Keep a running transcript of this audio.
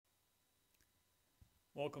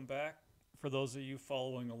Welcome back. For those of you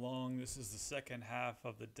following along, this is the second half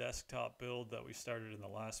of the desktop build that we started in the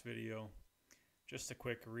last video. Just a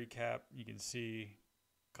quick recap, you can see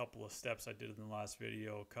a couple of steps I did in the last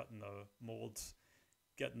video, cutting the molds,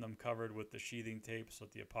 getting them covered with the sheathing tape so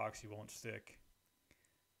that the epoxy won't stick,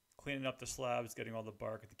 cleaning up the slabs, getting all the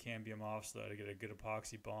bark and the cambium off so that I get a good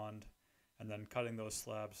epoxy bond, and then cutting those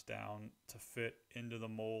slabs down to fit into the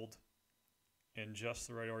mold in just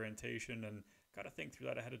the right orientation. And got to think through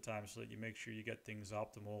that ahead of time so that you make sure you get things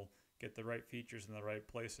optimal, get the right features in the right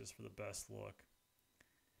places for the best look.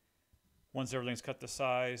 Once everything's cut to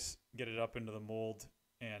size, get it up into the mold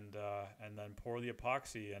and then pour the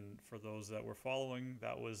epoxy. And for those that were following,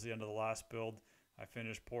 that was the end of the last build. I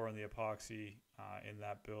finished pouring the epoxy in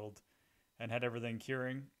that build and had everything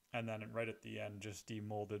curing, and then right at the end just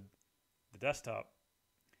demolded the desktop.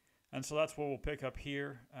 And so that's what we'll pick up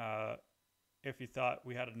here. If you thought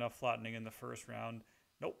we had enough flattening in the first round,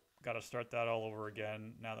 nope, got to start that all over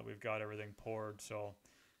again now that we've got everything poured. So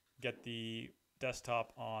get the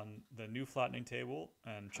desktop on the new flattening table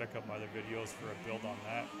and check out my other videos for a build on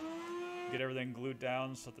that. Get everything glued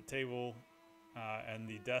down so that the table and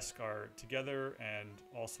the desk are together and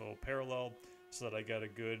also parallel so that I get a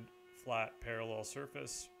good flat parallel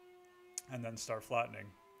surface, and then start flattening.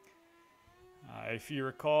 If you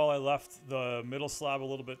recall, I left the middle slab a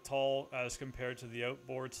little bit tall as compared to the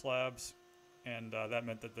outboard slabs, and that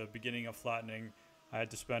meant that the beginning of flattening, I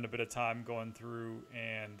had to spend a bit of time going through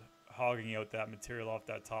and hogging out that material off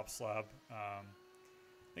that top slab. I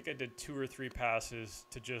think I did 2 or 3 passes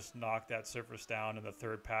to just knock that surface down, and the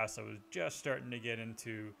third pass I was just starting to get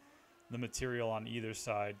into the material on either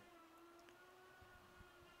side.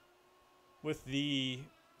 With the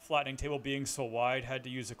flattening table being so wide, had to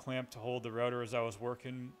use a clamp to hold the router as I was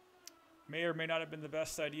working. May or may not have been the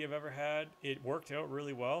best idea I've ever had. It worked out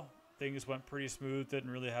really well. Things went pretty smooth, didn't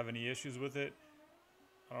really have any issues with it.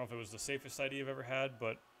 I don't know if it was the safest idea I've ever had,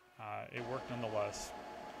 but it worked nonetheless.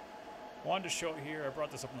 Wanted to show here, I brought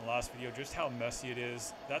this up in the last video, just how messy it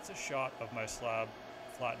is. That's a shot of my slab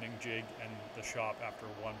flattening jig and the shop after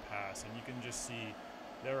one pass, and you can just see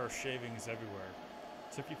there are shavings everywhere.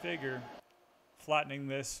 So if you figure flattening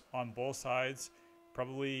this on both sides,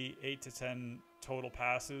 probably 8 to 10 total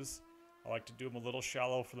passes. I like to do them a little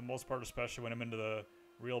shallow for the most part, especially when I'm into the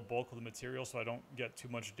real bulk of the material so I don't get too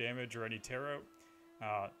much damage or any tear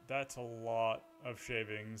out. That's a lot of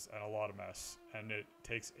shavings and a lot of mess, and it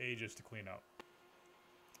takes ages to clean up.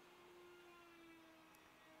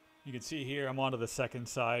 You can see here I'm onto the second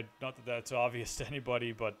side. Not that that's obvious to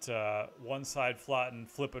anybody, but one side flatten,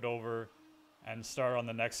 flip it over, and start on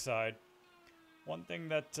the next side. One thing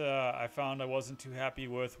that I found I wasn't too happy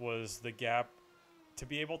with was the gap. To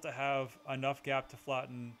be able to have enough gap to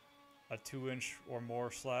flatten a 2-inch or more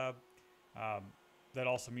slab, that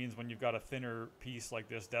also means when you've got a thinner piece like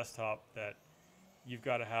this desktop that you've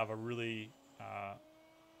got to have a really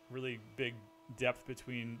big depth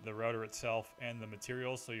between the router itself and the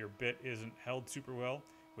material, so your bit isn't held super well,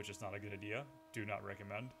 which is not a good idea. Do not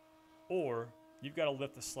recommend. Or you've got to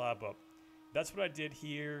lift the slab up. That's what I did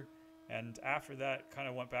here. And after that, kind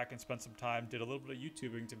of went back and spent some time, did a little bit of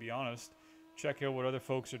YouTubing, to be honest. Check out what other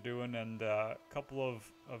folks are doing, and a couple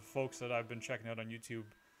of folks that I've been checking out on YouTube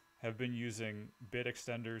have been using bit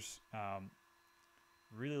extenders.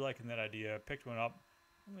 Really liking that idea. Picked one up,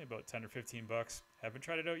 only about 10 or 15 bucks. Haven't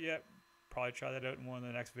tried it out yet. Probably try that out in one of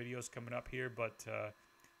the next videos coming up here, but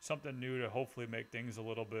something new to hopefully make things a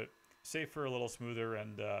little bit safer, a little smoother,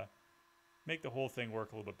 and make the whole thing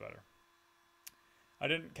work a little bit better. I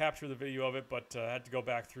didn't capture the video of it, but I had to go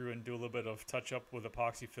back through and do a little bit of touch-up with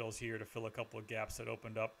epoxy fills here to fill a couple of gaps that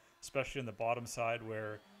opened up, especially in the bottom side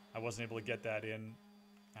where I wasn't able to get that in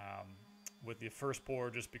with the first pour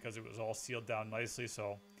just because it was all sealed down nicely.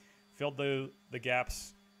 So filled the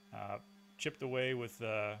gaps, chipped away with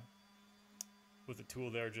the tool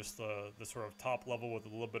there, just the sort of top level with a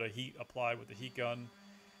little bit of heat applied with the heat gun.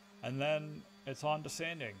 And then it's on to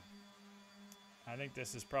sanding. I think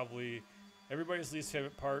this is probably everybody's least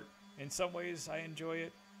favorite part. In some ways, I enjoy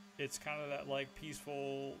it. It's kind of that like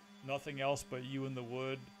peaceful, nothing else but you and the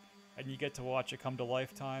wood, and you get to watch it come to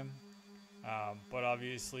lifetime. But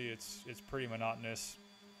obviously, it's pretty monotonous.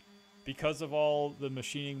 Because of all the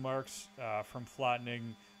machining marks from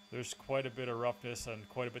flattening, there's quite a bit of roughness and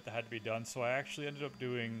quite a bit that had to be done. So I actually ended up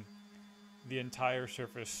doing the entire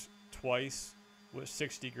surface twice with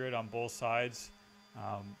 60 grit on both sides.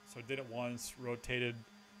 So I did it once, rotated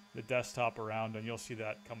the desktop around, and you'll see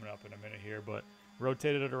that coming up in a minute here, but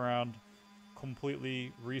rotated it around,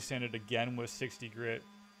 completely resanded again with 60 grit,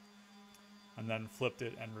 and then flipped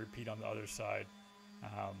it and repeat on the other side.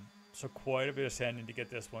 So quite a bit of sanding to get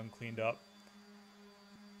this one cleaned up.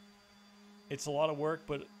 It's a lot of work,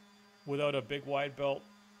 but without a big wide belt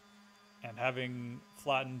and having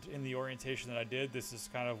flattened in the orientation that I did, this is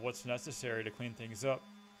kind of what's necessary to clean things up.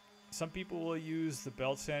 Some people will use the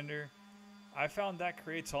belt sander. I found that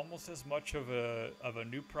creates almost as much of a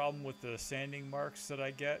new problem with the sanding marks that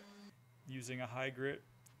I get using a high grit,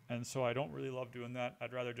 and so I don't really love doing that.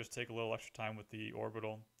 I'd rather just take a little extra time with the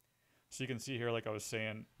orbital. So you can see here, like I was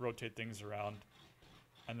saying, rotate things around,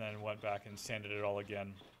 and then went back and sanded it all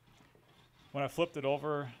again. When I flipped it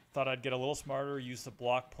over, thought I'd get a little smarter, use the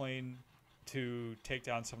block plane to take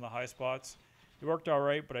down some of the high spots. It worked all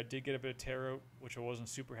right, but I did get a bit of tear out, which I wasn't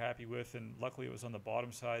super happy with, and luckily it was on the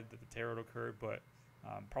bottom side that the tear out occurred, but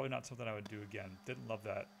probably not something I would do again. Didn't love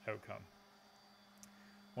that outcome.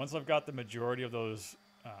 Once I've got the majority of those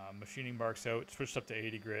machining marks out, switched up to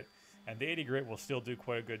 80 grit, and the 80 grit will still do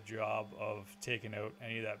quite a good job of taking out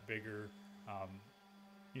any of that bigger,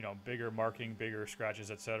 bigger marking, bigger scratches,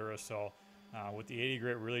 etc. So with the 80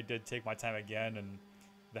 grit, really did take my time again, and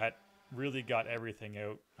that really got everything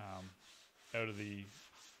out of the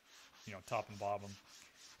top and bottom.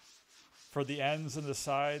 For the ends and the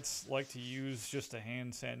sides, like to use just a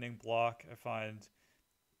hand sanding block. I find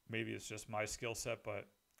maybe it's just my skill set, but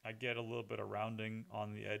I get a little bit of rounding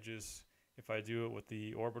on the edges if I do it with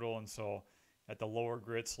the orbital, and so at the lower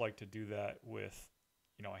grits, like to do that with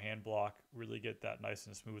a hand block, really get that nice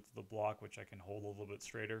and smooth to the block, which I can hold a little bit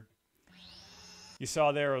straighter. You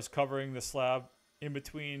saw there I was covering the slab in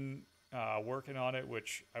between working on it,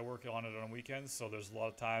 which I work on it on weekends, so there's a lot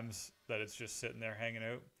of times that it's just sitting there hanging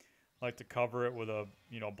out. I like to cover it with a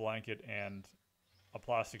blanket and a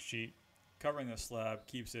plastic sheet. Covering the slab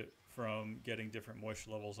keeps it from getting different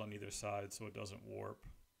moisture levels on either side so it doesn't warp.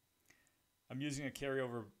 I'm using a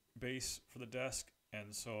carryover base for the desk,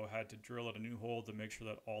 and so I had to drill out a new hole to make sure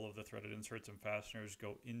that all of the threaded inserts and fasteners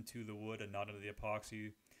go into the wood and not into the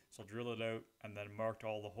epoxy. So I'll drill it out and then marked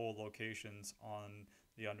all the hole locations on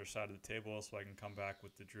the underside of the table so I can come back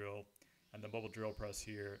with the drill and the mobile drill press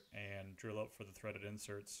here and drill out for the threaded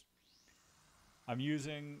inserts. I'm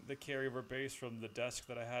using the carryover base from the desk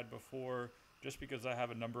that I had before just because I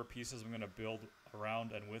have a number of pieces I'm going to build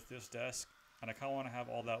around and with this desk, and I kind of want to have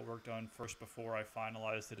all that work done first before I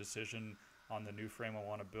finalize the decision on the new frame I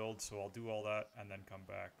want to build, so I'll do all that and then come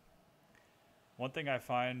back. One thing I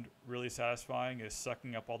find really satisfying is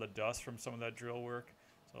sucking up all the dust from some of that drill work,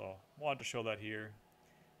 so I wanted to show that here,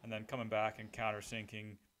 and then coming back and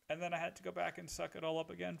countersinking, and then I had to go back and suck it all up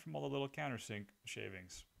again from all the little countersink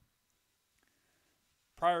shavings.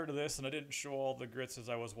 Prior to this, and I didn't show all the grits as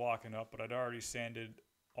I was walking up, but I'd already sanded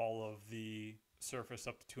all of the surface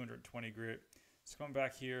up to 220 grit. So coming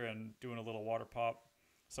back here and doing a little water pop.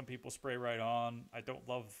 Some people spray right on. I don't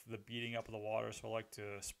love the beating up of the water, so I like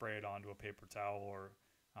to spray it onto a paper towel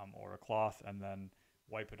or a cloth and then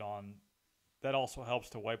wipe it on. That also helps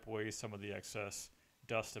to wipe away some of the excess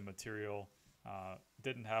dust and material.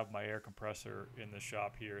 Didn't have my air compressor in the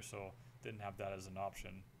shop here, so didn't have that as an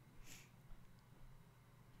option.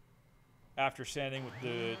 After sanding with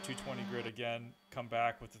the 220 grit again, come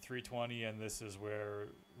back with the 320, and this is where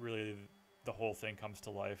really the whole thing comes to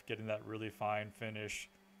life, getting that really fine finish.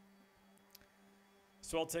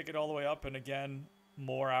 So I'll take it all the way up, and again,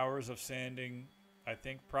 more hours of sanding. I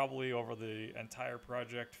think probably over the entire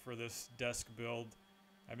project for this desk build,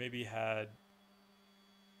 I maybe had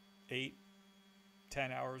 8-10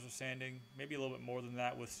 hours of sanding, maybe a little bit more than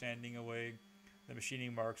that with sanding away the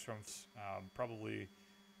machining marks from probably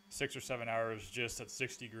 6 or 7 hours just at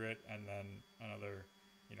 60 grit, and then another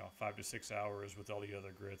 5 to 6 hours with all the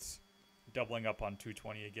other grits, doubling up on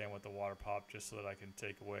 220 again with the water pop just so that I can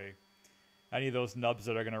take away any of those nubs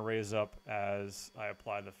that are going to raise up as I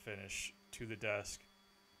apply the finish to the desk.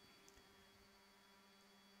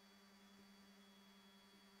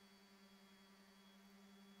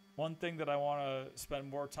 One thing that I want to spend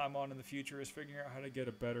more time on in the future is figuring out how to get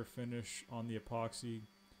a better finish on the epoxy.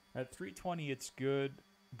 At 320 it's good,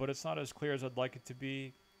 but it's not as clear as I'd like it to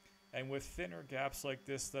be. And with thinner gaps like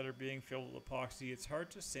this that are being filled with epoxy, it's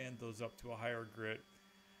hard to sand those up to a higher grit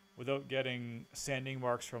without getting sanding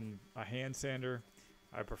marks from a hand sander.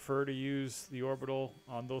 I prefer to use the orbital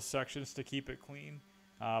on those sections to keep it clean,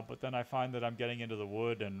 but then I find that I'm getting into the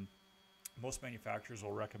wood, and most manufacturers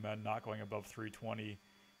will recommend not going above 320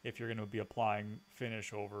 if you're going to be applying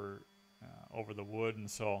finish over the wood. And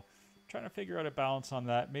so trying to figure out a balance on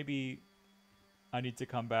that. Maybe I need to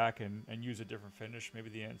come back and use a different finish. Maybe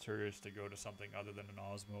the answer is to go to something other than an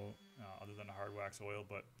Osmo, other than a hard wax oil,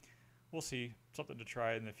 but we'll see. Something to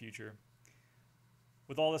try in the future.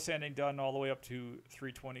 With all the sanding done all the way up to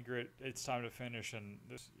 320 grit, it's time to finish. And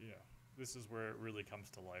this is where it really comes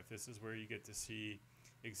to life. This is where you get to see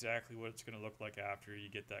exactly what it's going to look like after you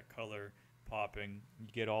get that color popping, you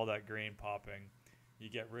get all that grain popping, you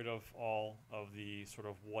get rid of all of the sort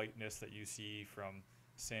of whiteness that you see from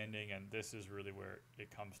sanding, and this is really where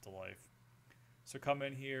it comes to life. So come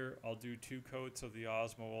in here, I'll do 2 coats of the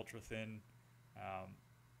Osmo Ultra Thin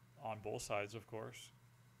on both sides, of course.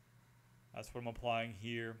 That's what I'm applying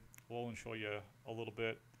here. We'll show you a little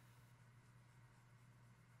bit.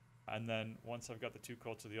 And then once I've got the 2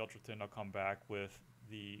 coats of the Ultra Thin, I'll come back with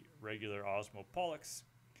the regular Osmo Pollux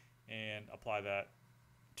and apply that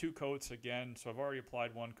 2 coats again. So I've already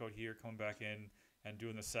applied 1 coat here, coming back in and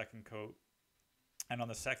doing the 2nd coat. And on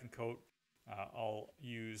the 2nd coat, I'll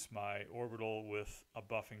use my orbital with a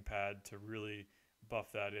buffing pad to really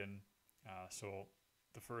buff that in. So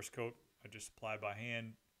the 1st coat, I just apply by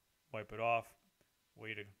hand, wipe it off,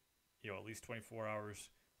 wait at least 24 hours,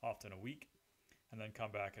 often a week, and then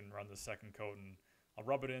come back and run the 2nd coat. And I'll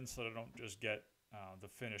rub it in so that I don't just get the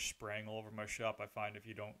finish spraying all over my shop. I find if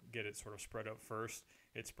you don't get it sort of spread out first,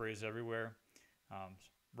 it sprays everywhere.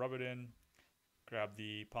 Rub it in, grab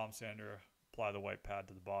the palm sander, apply the white pad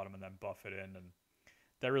to the bottom, and then buff it in. And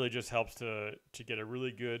that really just helps to get a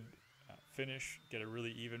really good finish, get a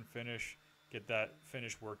really even finish, get that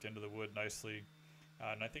finish worked into the wood nicely.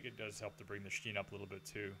 And I think it does help to bring the sheen up a little bit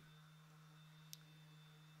too.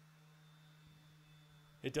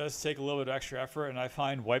 It does take a little bit of extra effort, and I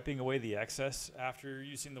find wiping away the excess after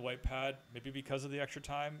using the white pad, maybe because of the extra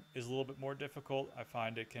time, is a little bit more difficult. I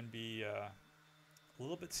find it can be a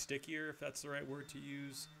little bit stickier, if that's the right word to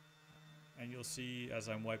use. And you'll see as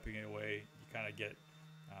I'm wiping it away, you kind of get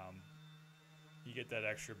that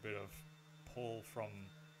extra bit of pull from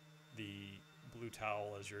the blue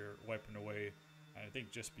towel as you're wiping away. And I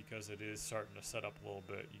think just because it is starting to set up a little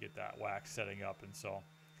bit, you get that wax setting up, and so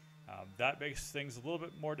that makes things a little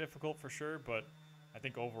bit more difficult for sure. But I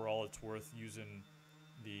think overall it's worth using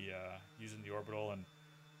the orbital, and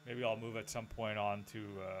maybe I'll move at some point on to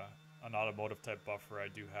an automotive type buffer. I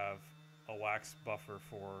do have a wax buffer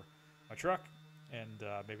for my truck, and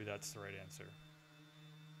maybe that's the right answer.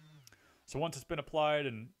 So once it's been applied,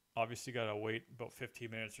 and obviously got to wait about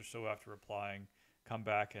 15 minutes or so after applying, come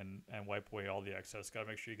back and wipe away all the excess. Got to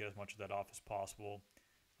make sure you get as much of that off as possible.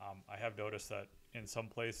 I have noticed that in some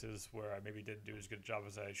places where I maybe didn't do as good a job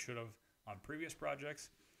as I should have on previous projects,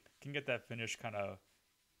 can get that finish kind of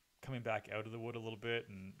coming back out of the wood a little bit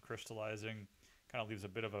and crystallizing, kind of leaves a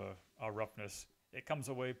bit of a roughness. It comes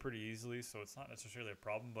away pretty easily, so it's not necessarily a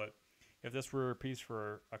problem. But if this were a piece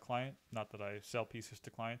for a client, not that I sell pieces to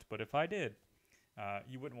clients, but if I did,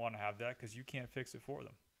 you wouldn't want to have that because you can't fix it for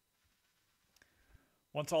them.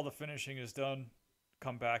 Once all the finishing is done,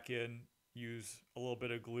 come back in, use a little bit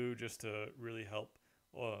of glue just to really help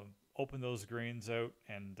open those grains out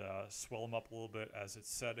and swell them up a little bit as it's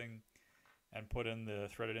setting, and put in the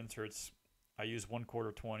threaded inserts. I use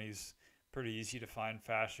 1/4 20s. Pretty easy to find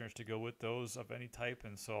fasteners to go with those of any type,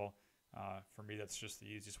 and so for me that's just the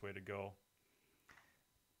easiest way to go.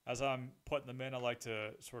 As I'm putting them in, I like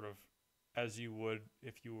to sort of, as you would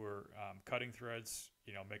if you were cutting threads,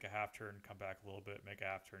 make a half turn, come back a little bit, make a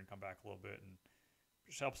half turn, come back a little bit, and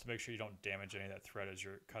just helps to make sure you don't damage any of that thread as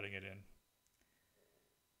you're cutting it in.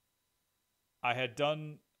 I had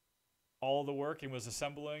done all the work and was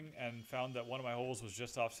assembling and found that one of my holes was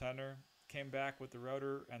just off center. Came back with the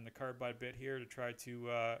router and the carbide bit here to try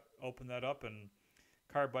to open that up, and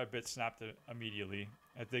carbide bit snapped it immediately.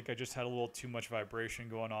 I think I just had a little too much vibration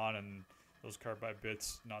going on, and those carbide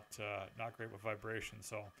bits not great with vibration.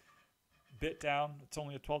 So bit down. It's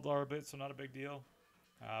only a $12 bit, so not a big deal.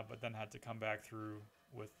 But then had to come back through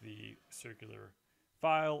with the circular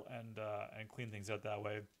file and clean things out that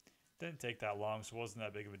way. Didn't take that long, so it wasn't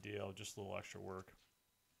that big of a deal, just a little extra work.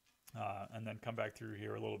 And then come back through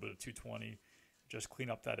here, a little bit of 220, just clean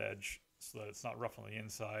up that edge so that it's not rough on the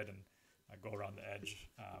inside, and I go around the edge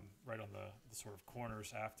right on the sort of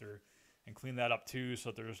corners after, and clean that up too so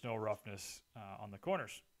that there's no roughness on the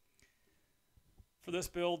corners. For this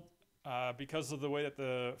build, because of the way that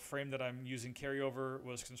the frame that I'm using carryover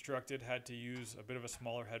was constructed, had to use a bit of a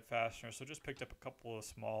smaller head fastener, so just picked up a couple of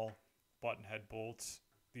small button head bolts.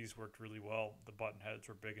 These worked really well. The button heads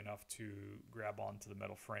were big enough to grab onto the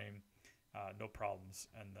metal frame, no problems,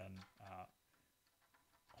 and then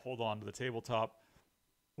hold on to the tabletop.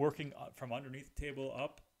 Working from underneath the table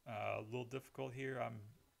up, a little difficult here.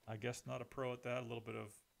 I guess not a pro at that. A little bit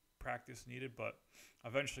of practice needed, but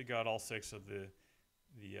eventually got all 6 of the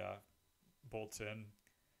bolts in.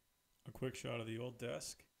 A quick shot of the old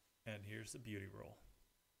desk, and here's the beauty roll.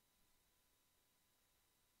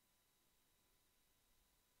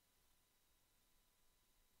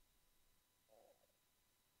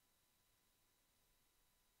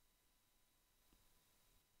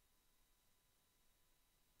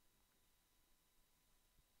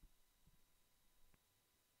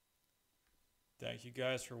 Thank you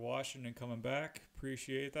guys for watching and coming back.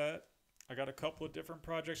 Appreciate that. I got a couple of different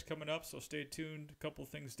projects coming up, so stay tuned. A couple of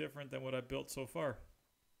things different than what I built so far.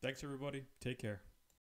 Thanks, everybody. Take care.